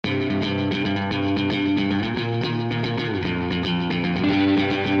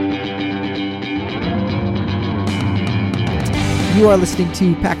You are listening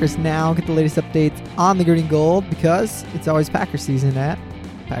to Packers Now. Get the latest updates on the green and gold because it's always Packers season at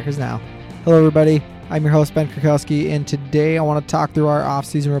Packers Now. Hello, everybody. I'm your host, Ben Krakowski, and today I want to talk through our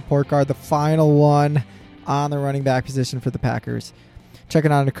offseason report card, the final one on the running back position for the Packers.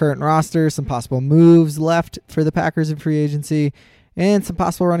 Checking on the current roster, some possible moves left for the Packers in free agency, and some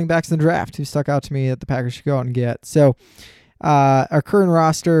possible running backs in the draft who stuck out to me that the Packers should go out and get. So our current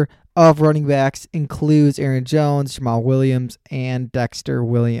roster of running backs includes Aaron Jones, Jamal Williams, and Dexter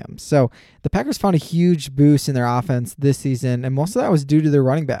Williams. So the Packers found a huge boost in their offense this season, and most of that was due to their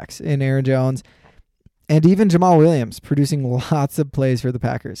running backs in Aaron Jones and even Jamal Williams producing lots of plays for the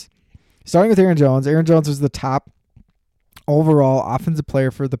Packers. Starting with Aaron Jones. Aaron Jones was the top overall offensive player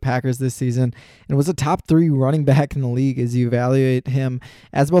for the Packers this season and was a top 3 running back in the league as you evaluate him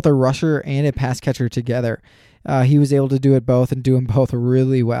as both a rusher and a pass catcher together. He was able to do it both and do them both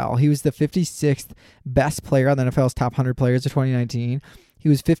really well. He was the 56th best player on the NFL's top 100 players of 2019. He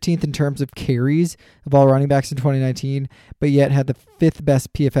was 15th in terms of carries of all running backs in 2019, but yet had the 5th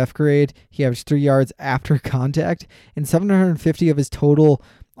best PFF grade. He averaged 3 yards after contact, and 750 of his total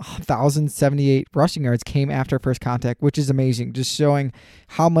 1,078 rushing yards came after first contact, which is amazing, just showing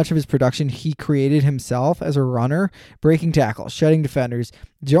how much of his production he created himself as a runner, breaking tackles, shedding defenders.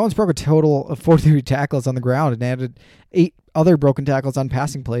 Jones broke a total of 43 tackles on the ground and added 8 other broken tackles on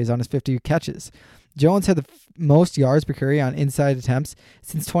passing plays on his 50 catches. Jones had the most yards per carry on inside attempts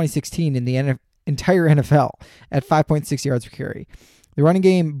since 2016 in the entire NFL at 5.6 yards per carry. The running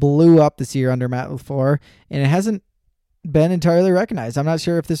game blew up this year under Matt LaFleur, and it hasn't been entirely recognized. I'm not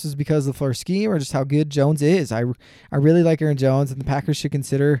sure if this was because of the LaFleur scheme or just how good Jones is. I really like Aaron Jones, and the Packers should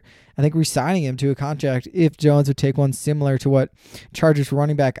consider, I think, re-signing him to a contract if Jones would take one similar to what Chargers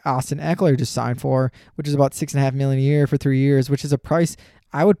running back Austin Eckler just signed for, which is about $6.5 million a year for 3 years, which is a price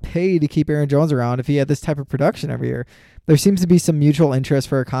I would pay to keep Aaron Jones around if he had this type of production every year. There seems to be some mutual interest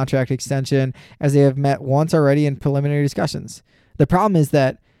for a contract extension as they have met once already in preliminary discussions. The problem is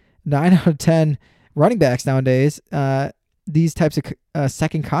that 9 out of 10 running backs nowadays, these types of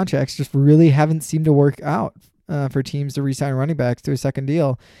second contracts just really haven't seemed to work out for teams to re-sign running backs to a second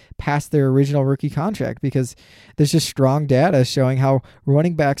deal past their original rookie contract, because there's just strong data showing how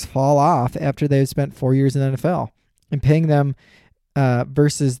running backs fall off after they've spent 4 years in the NFL, and paying them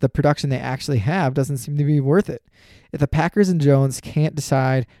versus the production they actually have doesn't seem to be worth it. If the Packers and Jones can't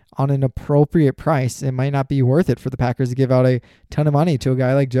decide on an appropriate price, it might not be worth it for the Packers to give out a ton of money to a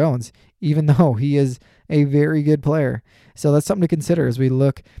guy like Jones, even though he is a very good player. So that's something to consider as we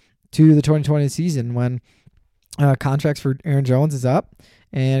look to the 2020 season when contracts for Aaron Jones is up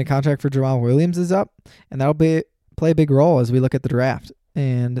and a contract for Jamal Williams is up, and that'll play a big role as we look at the draft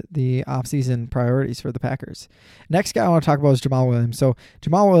and the offseason priorities for the Packers. Next guy I want to talk about is Jamal Williams. So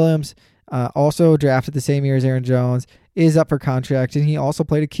Jamal Williams, also drafted the same year as Aaron Jones, is up for contract, and he also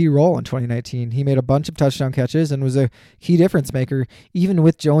played a key role in 2019. He made a bunch of touchdown catches and was a key difference maker, even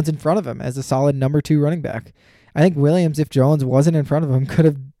with Jones in front of him as a solid number 2 running back. I think Williams, if Jones wasn't in front of him, could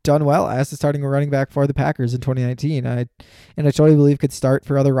have done well as the starting running back for the Packers in 2019. And I totally believe could start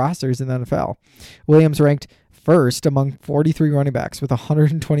for other rosters in the NFL. Williams ranked first among 43 running backs with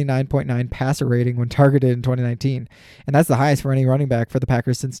 129.9 passer rating when targeted in 2019. And that's the highest for any running back for the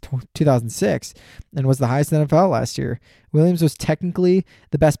Packers since 2006 and was the highest in the NFL last year. Williams was technically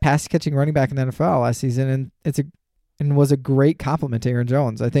the best pass-catching running back in the NFL last season, and was a great compliment to Aaron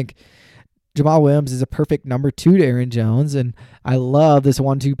Jones. I think Jamal Williams is a perfect number 2 to Aaron Jones, and I love this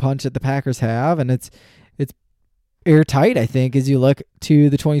 1-2 punch that the Packers have, and it's airtight, I think, as you look to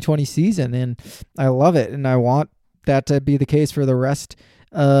the 2020 season, and I love it, and I want that to be the case for the rest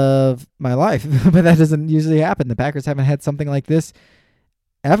of my life, but that doesn't usually happen. The Packers haven't had something like this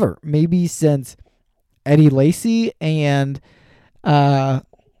ever, maybe since Eddie Lacy and oh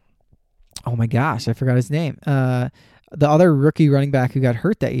my gosh, I forgot his name, the other rookie running back who got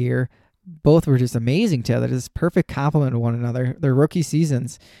hurt that year. Both were just amazing together. This perfect complement to one another. Their rookie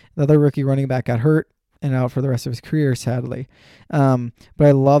seasons, the other rookie running back got hurt and out for the rest of his career, sadly. But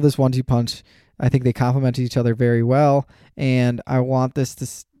I love this 1-2 punch. I think they complement each other very well, and I want this to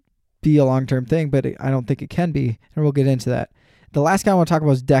be a long-term thing, but I don't think it can be, and we'll get into that. The last guy I want to talk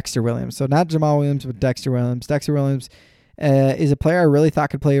about is Dexter Williams. So not Jamal Williams, but Dexter Williams. Dexter Williams is a player I really thought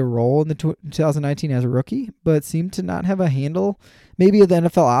could play a role in the 2019 as a rookie, but seemed to not have a handle maybe of the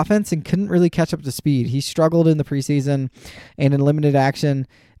NFL offense and couldn't really catch up to speed. He struggled in the preseason and in limited action,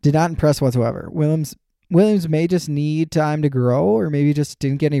 did not impress whatsoever. Williams may just need time to grow, or maybe just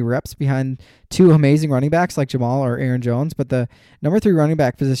didn't get any reps behind 2 amazing running backs like Jamal or Aaron Jones, but the number 3 running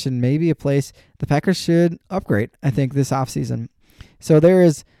back position may be a place the Packers should upgrade, I think, this offseason. So there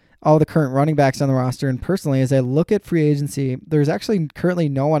is all the current running backs on the roster. And personally, as I look at free agency, there's actually currently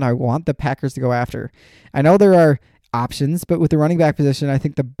no one I want the Packers to go after. I know there are options, but with the running back position, I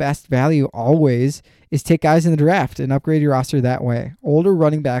think the best value always is take guys in the draft and upgrade your roster that way. Older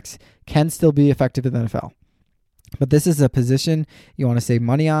running backs can still be effective in the NFL. But this is a position you want to save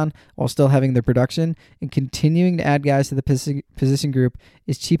money on while still having the production, and continuing to add guys to the position group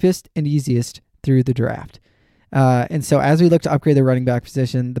is cheapest and easiest through the draft. And so as we look to upgrade the running back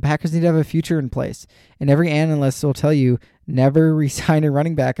position, the Packers need to have a future in place. And every analyst will tell you never re-sign a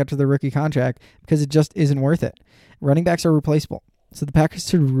running back after the rookie contract because it just isn't worth it. Running backs are replaceable. So the Packers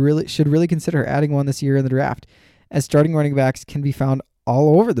should really consider adding one this year in the draft, as starting running backs can be found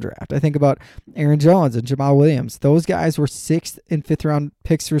all over the draft. I think about Aaron Jones and Jamal Williams. Those guys were 6th and 5th round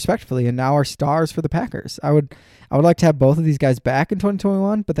picks respectively, and now are stars for the Packers. I would like to have both of these guys back in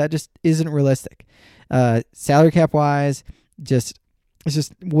 2021, but that just isn't realistic. Salary cap wise, it just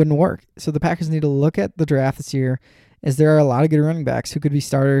wouldn't work. So the Packers need to look at the draft this year, as there are a lot of good running backs who could be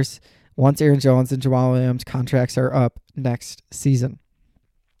starters once Aaron Jones and Jamal Williams contracts are up next season.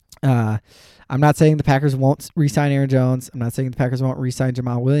 I'm not saying the Packers won't re-sign Aaron Jones. I'm not saying the Packers won't re-sign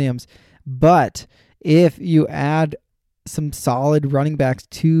Jamal Williams. But if you add some solid running backs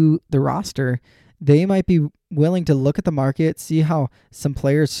to the roster, they might be willing to look at the market, see how some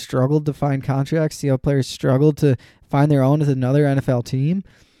players struggled to find contracts, see how players struggled to find their own with another NFL team,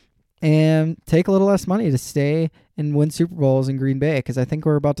 and take a little less money to stay and win Super Bowls in Green Bay, because I think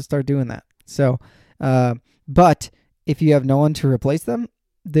we're about to start doing that. So, but if you have no one to replace them,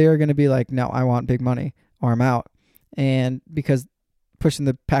 they're going to be like, no, I want big money or I'm out. And because pushing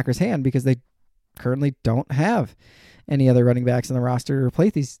the Packers' hand, because they currently don't have any other running backs on the roster to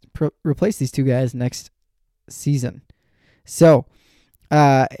replace these two guys next season. So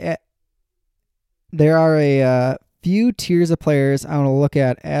there are a few tiers of players I want to look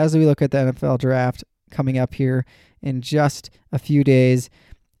at as we look at the NFL draft coming up here in just a few days.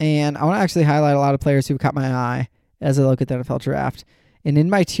 And I want to actually highlight a lot of players who caught my eye as I look at the NFL draft. And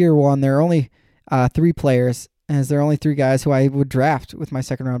in my tier 1, there are only 3 players, as there are only 3 guys who I would draft with my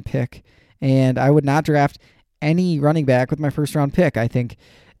second-round pick. And I would not draft any running back with my first-round pick. I think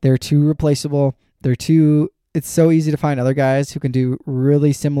they're too replaceable. It's so easy to find other guys who can do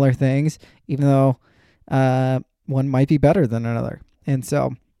really similar things, even though one might be better than another. And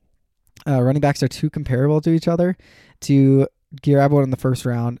so running backs are too comparable to each other to grab one in the first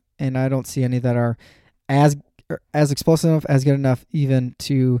round, and I don't see any that are as explosive enough, as good enough even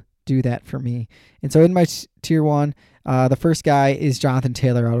to do that for me. And so in my tier 1, the first guy is Jonathan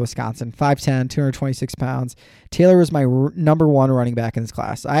Taylor out of Wisconsin, 5'10", 226 pounds. Taylor was my number 1 running back in this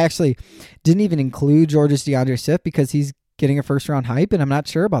class. I actually didn't even include George's DeAndre Swift because he's getting a first-round hype, and I'm not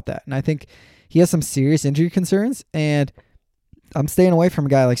sure about that. And I think he has some serious injury concerns, and I'm staying away from a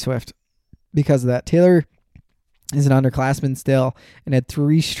guy like Swift because of that. Taylor is an underclassman still and had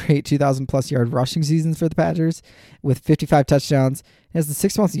 3 straight 2,000-plus yard rushing seasons for the Badgers with 55 touchdowns. He has the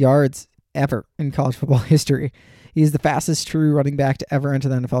 6th most yards ever in college football history. He's the fastest true running back to ever enter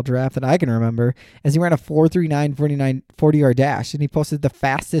the NFL draft that I can remember, as he ran a 4.39 40-yard dash, and he posted the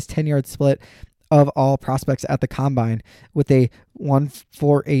fastest 10-yard split of all prospects at the Combine with a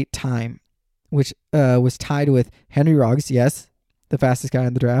 1.48 time, which was tied with Henry Ruggs, yes, the fastest guy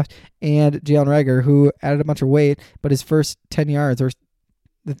in the draft, and Jalen Reagor, who added a bunch of weight, but his first 10 yards,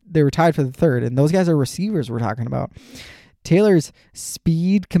 they were tied for the third, and those guys are receivers we're talking about. Taylor's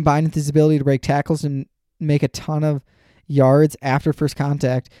speed combined with his ability to break tackles and make a ton of yards after first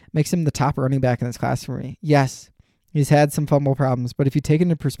contact makes him the top running back in this class for me. Yes, he's had some fumble problems, but if you take it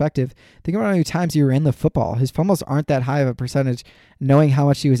into perspective, think about how many times he ran the football. His fumbles aren't that high of a percentage, knowing how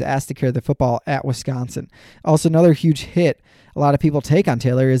much he was asked to carry the football at Wisconsin. Also, another huge hit a lot of people take on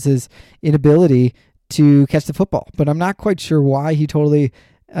Taylor is his inability to catch the football, but I'm not quite sure why he totally,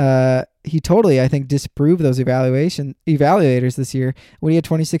 I think, disproved those evaluators this year when he had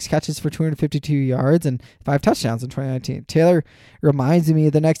 26 catches for 252 yards and 5 touchdowns in 2019. Taylor reminds me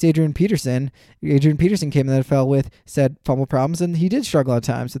of the next Adrian Peterson. Adrian Peterson came in the NFL with said fumble problems, and he did struggle at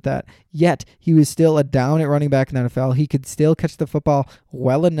times with that. Yet, he was still a down at running back in the NFL. He could still catch the football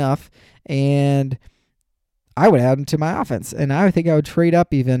well enough, and I would add him to my offense. And I think I would trade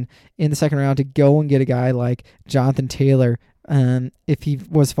up even in the second round to go and get a guy like Jonathan Taylor if he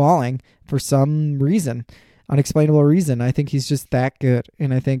was falling for some reason, unexplainable reason. I think he's just that good,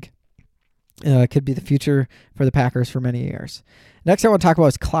 and I think could be the future for the Packers for many years. Next I want to talk about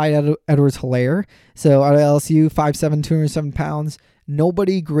is Clyde Edwards-Helaire. So out of LSU, 5'7", 207 pounds.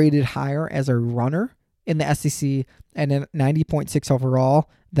 Nobody graded higher as a runner in the SEC and a 90.6 overall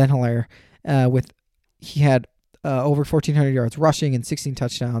than Helaire. He had over 1,400 yards rushing and 16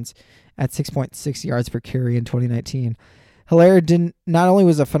 touchdowns at 6.6 yards per carry in 2019. Helaire not only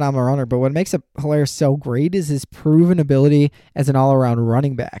was a phenomenal runner, but what makes Helaire so great is his proven ability as an all-around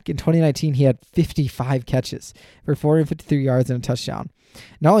running back. In 2019, he had 55 catches for 453 yards and a touchdown.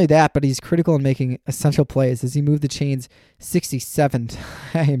 Not only that, but he's critical in making essential plays as he moved the chains 67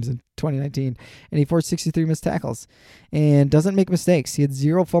 times in 2019, and he forced 63 missed tackles and doesn't make mistakes. He had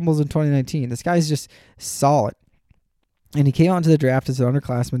 0 fumbles in 2019. This guy's just solid. And he came onto the draft as an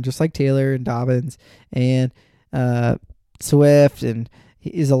underclassman, just like Taylor and Dobbins and Swift, and he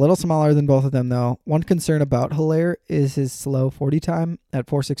is a little smaller than both of them, though. One concern about Helaire is his slow 40 time at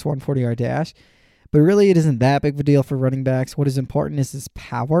 4.61 40-yard dash. But really, it isn't that big of a deal for running backs. What is important is his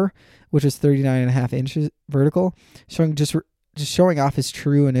power, which is 39.5 inches vertical, showing off his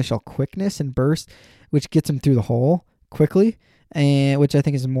true initial quickness and burst, which gets him through the hole quickly, and which I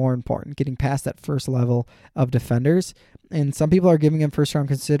think is more important, getting past that first level of defenders. And some people are giving him first-round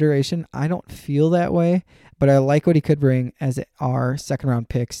consideration. I don't feel that way, but I like what he could bring as our second-round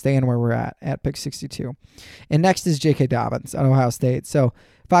pick, staying where we're at pick 62. And next is J.K. Dobbins at Ohio State. So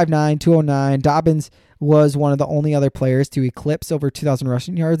 5'9", 209. Dobbins was one of the only other players to eclipse over 2,000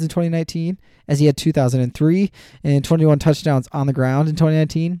 rushing yards in 2019, as he had 2,003 and 21 touchdowns on the ground in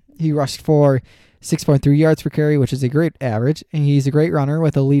 2019. He rushed for 6.3 yards per carry, which is a great average, and he's a great runner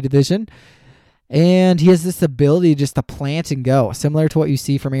with elite vision. And he has this ability just to plant and go, similar to what you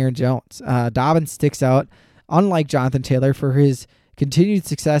see from Aaron Jones. Dobbins sticks out, unlike Jonathan Taylor, for his continued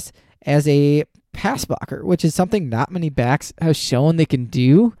success as a pass blocker, which is something not many backs have shown they can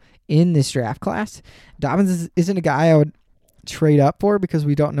do in this draft class. Dobbins isn't a guy I would trade up for because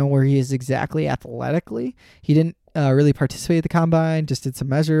we don't know where he is exactly athletically. He didn't really participate at the combine, just did some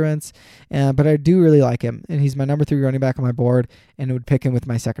measurements, but I do really like him, and he's my number 3 running back on my board, and would pick him with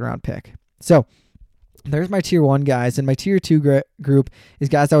my second-round pick. So there's my tier 1 guys, and my tier 2 group is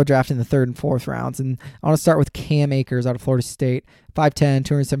guys I would draft in the 3rd and 4th rounds. And I want to start with Cam Akers out of Florida State, 5'10",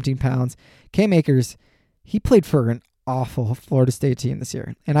 217 pounds. Cam Akers, he played for an awful Florida State team this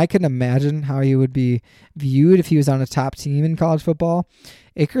year, and I couldn't imagine how he would be viewed if he was on a top team in college football.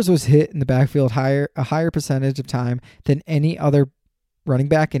 Akers was hit in the backfield a higher percentage of time than any other running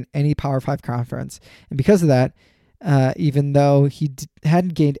back in any Power 5 conference, and because of that, even though he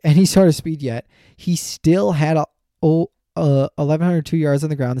hadn't gained any sort of speed yet, he still had 1,102 yards on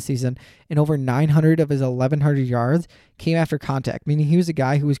the ground this season, and over 900 of his 1,100 yards came after contact, meaning he was a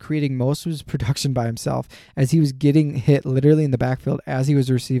guy who was creating most of his production by himself as he was getting hit literally in the backfield as he was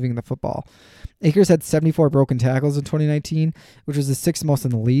receiving the football. Akers had 74 broken tackles in 2019, which was the 6th most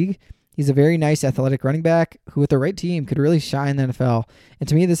in the league. He's a very nice athletic running back who, with the right team, could really shine in the NFL. And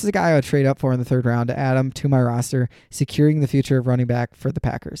to me, this is a guy I would trade up for in the 3rd round to add him to my roster, securing the future of running back for the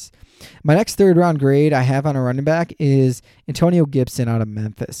Packers. My next 3rd round grade I have on a running back is Antonio Gibson out of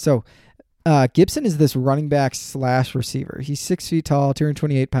Memphis. So Gibson is this running back / receiver. He's 6 feet tall,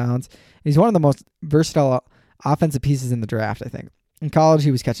 228 pounds. He's one of the most versatile offensive pieces in the draft, I think. In college,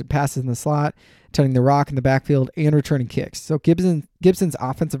 he was catching passes in the slot, turning the rock in the backfield, and returning kicks. So Gibson's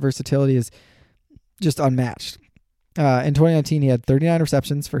offensive versatility is just unmatched. In 2019, he had 39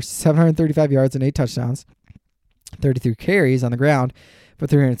 receptions for 735 yards and 8 touchdowns, 33 carries on the ground for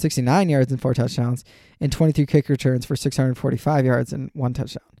 369 yards and 4 touchdowns, and 23 kick returns for 645 yards and 1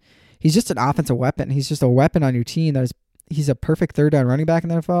 touchdown. He's just an offensive weapon. He's just a weapon on your team he's a perfect 3rd down running back in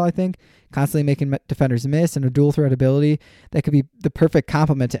the NFL, I think, constantly making defenders miss, and a dual threat ability that could be the perfect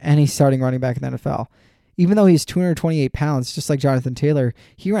complement to any starting running back in the NFL. Even though he's 228 pounds, just like Jonathan Taylor,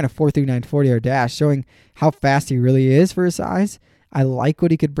 he ran a 4.39 40-yard dash, showing how fast he really is for his size. I like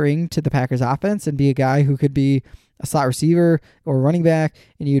what he could bring to the Packers offense and be a guy who could be a slot receiver or a running back,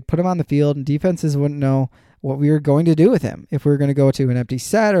 and you'd put him on the field, and defenses wouldn't know what we were going to do with him. If we were going to go to an empty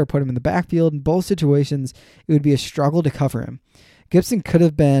set or put him in the backfield, in both situations, it would be a struggle to cover him. Gibson could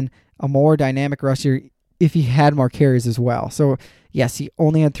have been a more dynamic rusher if he had more carries as well. So, yes, he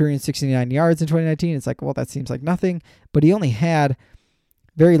only had 369 yards in 2019. It's like, well, that seems like nothing. But he only had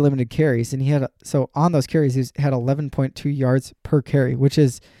very limited carries, and so on those carries, he had 11.2 yards per carry, which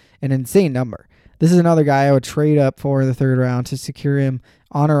is an insane number. This is another guy I would trade up for in the 3rd round to secure him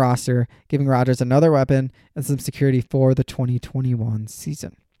on a roster, giving Rodgers another weapon and some security for the 2021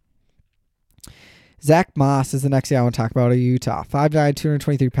 season. Zach Moss is the next guy I want to talk about at Utah. 5'9",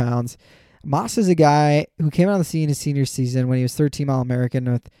 223 pounds. Moss is a guy who came on the scene his senior season when he was 13th All-American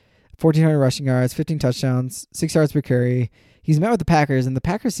with 1,400 rushing yards, 15 touchdowns, 6 yards per carry. He's met with the Packers, and the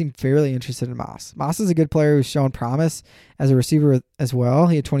Packers seem fairly interested in Moss. Moss is a good player who's shown promise as a receiver as well.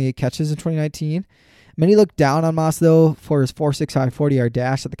 He had 28 catches in 2019. Many looked down on Moss, though, for his 4.65 40-yard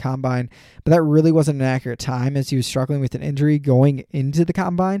dash at the combine, but that really wasn't an accurate time as he was struggling with an injury going into the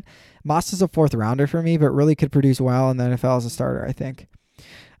combine. Moss is a 4th rounder for me, but really could produce well in the NFL as a starter, I think.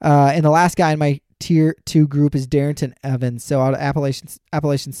 And the last guy in my Tier 2 group is Darrynton Evans. So out of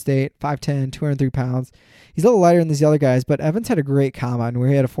Appalachian State, 5'10", 203 pounds. He's a little lighter than these other guys, but Evans had a great combine where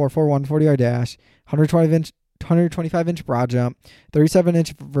he had a 4.41 40-yard dash, 125-inch broad jump,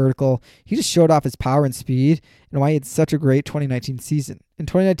 37-inch vertical. He just showed off his power and speed and why he had such a great 2019 season. In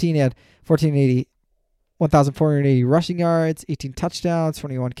 2019, he had 1,480 rushing yards, 18 touchdowns,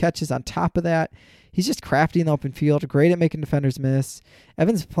 21 catches. On top of that, he's just crafty in the open field, great at making defenders miss.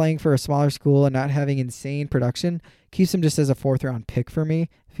 Evans playing for a smaller school and not having insane production keeps him just as a 4th-round pick for me.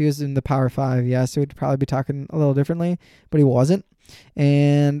 If he was in the Power 5, yes, we'd probably be talking a little differently, but he wasn't.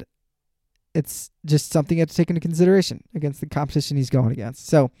 And it's just something you have to take into consideration against the competition he's going against.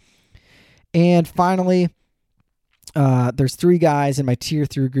 So, and finally, there's 3 guys in my Tier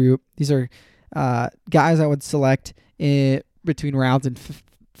 3 group. These are guys I would select between rounds and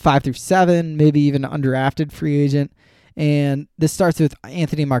 5 through 7, maybe even an undrafted free agent. And this starts with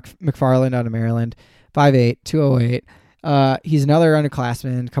Anthony McFarland out of Maryland, 5'8", 208. He's another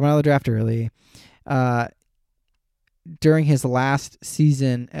underclassman coming out of the draft early. During his last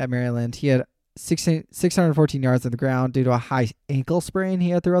season at Maryland, he had 614 yards on the ground due to a high ankle sprain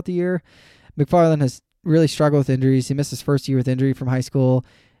he had throughout the year. McFarland has really struggled with injuries. He missed his first year with injury from high school.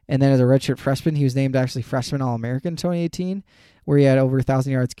 And then as a redshirt freshman, he was named actually Freshman All-American in 2018, where he had over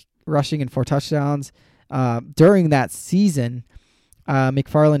 1,000 yards rushing and 4 touchdowns. During that season,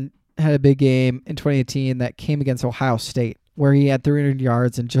 McFarland had a big game in 2018 that came against Ohio State, where he had 300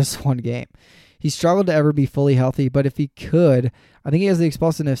 yards in just one game. He struggled to ever be fully healthy, but if he could, I think he has the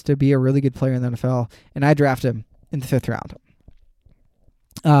explosiveness to be a really good player in the NFL, and I draft him in the 5th round.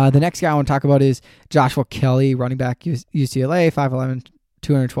 The next guy I want to talk about is Joshua Kelly, running back, UCLA, 5'11",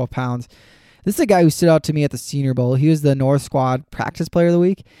 212 pounds. This is a guy who stood out to me at the Senior Bowl. He was the North Squad Practice Player of the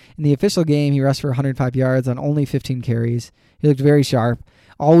Week. In the official game, he rushed for 105 yards on only 15 carries. He looked very sharp.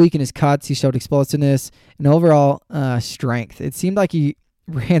 All week in his cuts, he showed explosiveness and overall strength. It seemed like he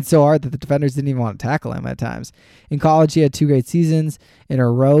ran so hard that the defenders didn't even want to tackle him at times. In college, he had 2 great seasons in a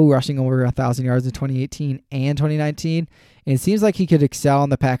row, rushing over 1,000 yards in 2018 and 2019. And it seems like he could excel in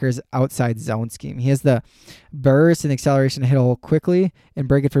the Packers' outside zone scheme. He has the burst and acceleration to hit a hole quickly and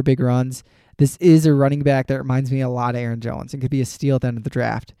break it for big runs. This is a running back that reminds me a lot of Aaron Jones and could be a steal at the end of the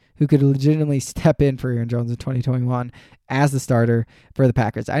draft, who could legitimately step in for Aaron Jones in 2021 as the starter for the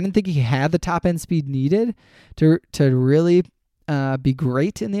Packers. I didn't think he had the top-end speed needed to really be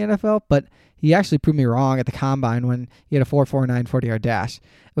great in the NFL, but he actually proved me wrong at the combine when he had a 4.49 40-yard dash,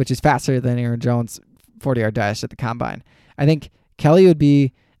 which is faster than Aaron Jones' 40-yard dash at the combine. I think Kelly would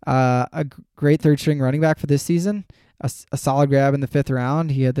be a great third-string running back for this season, a solid grab in the 5th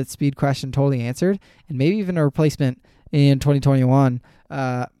round. He had that speed question totally answered, and maybe even a replacement in 2021.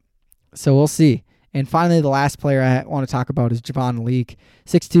 So we'll see. And finally, the last player I want to talk about is Javon Leake,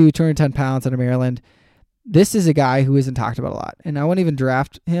 6'2", 210 pounds out of Maryland. This is a guy who isn't talked about a lot, and I wouldn't even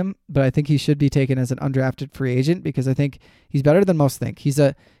draft him, but I think he should be taken as an undrafted free agent because I think he's better than most think. He's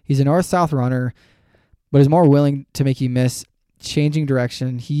a north-south runner, but is more willing to make you miss, changing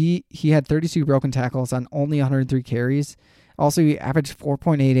direction. He had 32 broken tackles on only 103 carries. Also, he averaged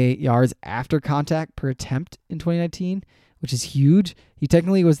 4.88 yards after contact per attempt in 2019, which is huge. He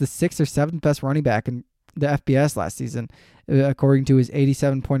technically was the 6th or 7th best running back in the FBS last season, according to his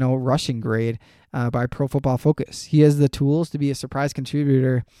 87.0 rushing grade by Pro Football Focus. He has the tools to be a surprise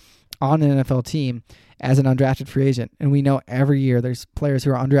contributor on an NFL team as an undrafted free agent. And we know every year there's players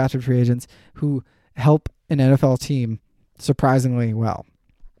who are undrafted free agents who help an NFL team surprisingly well.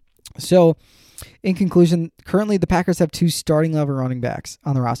 So, in conclusion, currently the Packers have 2 starting level running backs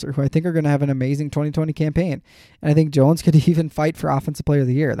on the roster who I think are going to have an amazing 2020 campaign. And I think Jones could even fight for Offensive Player of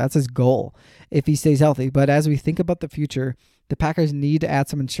the Year. That's his goal if he stays healthy. But as we think about the future, the Packers need to add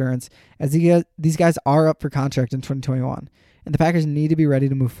some insurance as these guys are up for contract in 2021. And the Packers need to be ready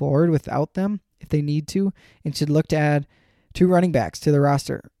to move forward without them if they need to, and should look to add 2 running backs to the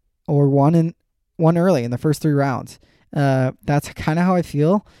roster or one early in the first 3 rounds. That's kind of how I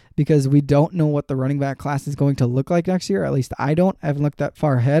feel because we don't know what the running back class is going to look like next year. At least I don't. I haven't looked that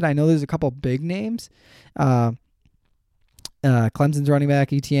far ahead. I know there's a couple big names. Clemson's running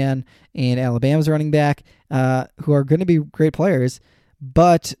back, Etienne, and Alabama's running back, who are going to be great players,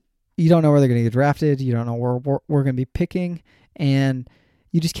 but you don't know where they're going to get drafted. You don't know where we're going to be picking, and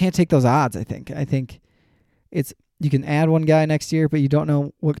you just can't take those odds, I think. I think you can add one guy next year, but you don't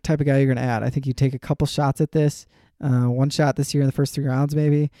know what type of guy you're going to add. I think you take a couple shots at this. One shot this year in the first 3 rounds,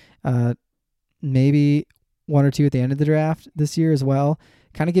 maybe. maybe one or two at the end of the draft this year as well,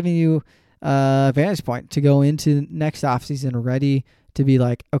 kind of giving you a vantage point to go into next offseason ready to be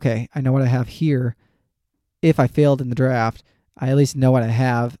like, okay, I know what I have here. If I failed in the draft, I at least know what I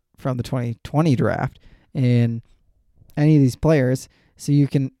have from the 2020 draft in any of these players, so you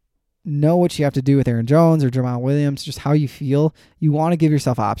can know what you have to do with Aaron Jones or Jamal Williams, just how you feel. You want to give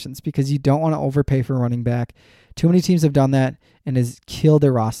yourself options because you don't want to overpay for a running back. Too many teams have done that and has killed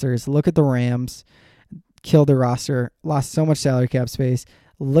their rosters. Look at the Rams, killed their roster, lost so much salary cap space.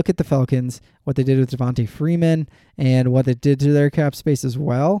 Look at the Falcons, what they did with Devontae Freeman and what they did to their cap space as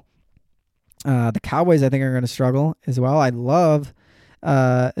well. The Cowboys, I think, are going to struggle as well. I love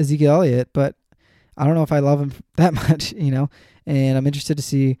Ezekiel Elliott, but I don't know if I love him that much, and I'm interested to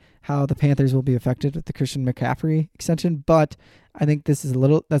see how the Panthers will be affected with the Christian McCaffrey extension, but I think that's a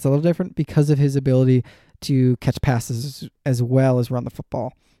little different because of his ability to catch passes as well as run the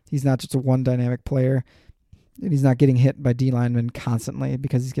football. He's not just a one dynamic player. He's not getting hit by D linemen constantly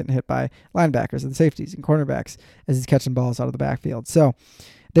because he's getting hit by linebackers and safeties and cornerbacks as he's catching balls out of the backfield. So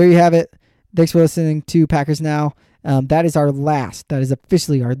there you have it. Thanks for listening to Packers Now. That is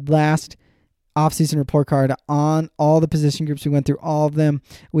officially our last offseason report card on all the position groups. We went through all of them.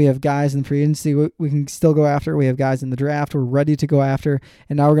 We have guys in free agency we can still go after. We have guys in the draft we're ready to go after.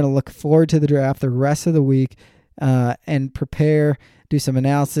 And now we're going to look forward to the draft the rest of the week and prepare, do some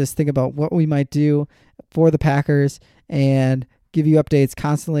analysis, think about what we might do for the Packers, and give you updates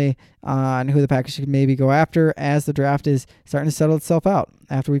constantly on who the Packers should maybe go after as the draft is starting to settle itself out.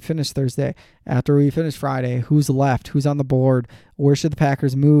 After we finish Thursday, after we finish Friday, who's left, who's on the board, where should the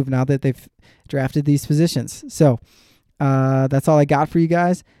Packers move now that they've drafted these positions? So that's all I got for you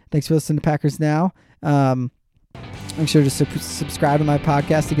guys. Thanks for listening to Packers Now. Make sure to subscribe to my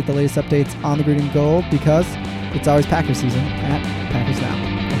podcast to get the latest updates on the green and gold because it's always Packers season at Packers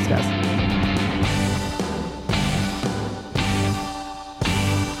Now. Thanks, guys.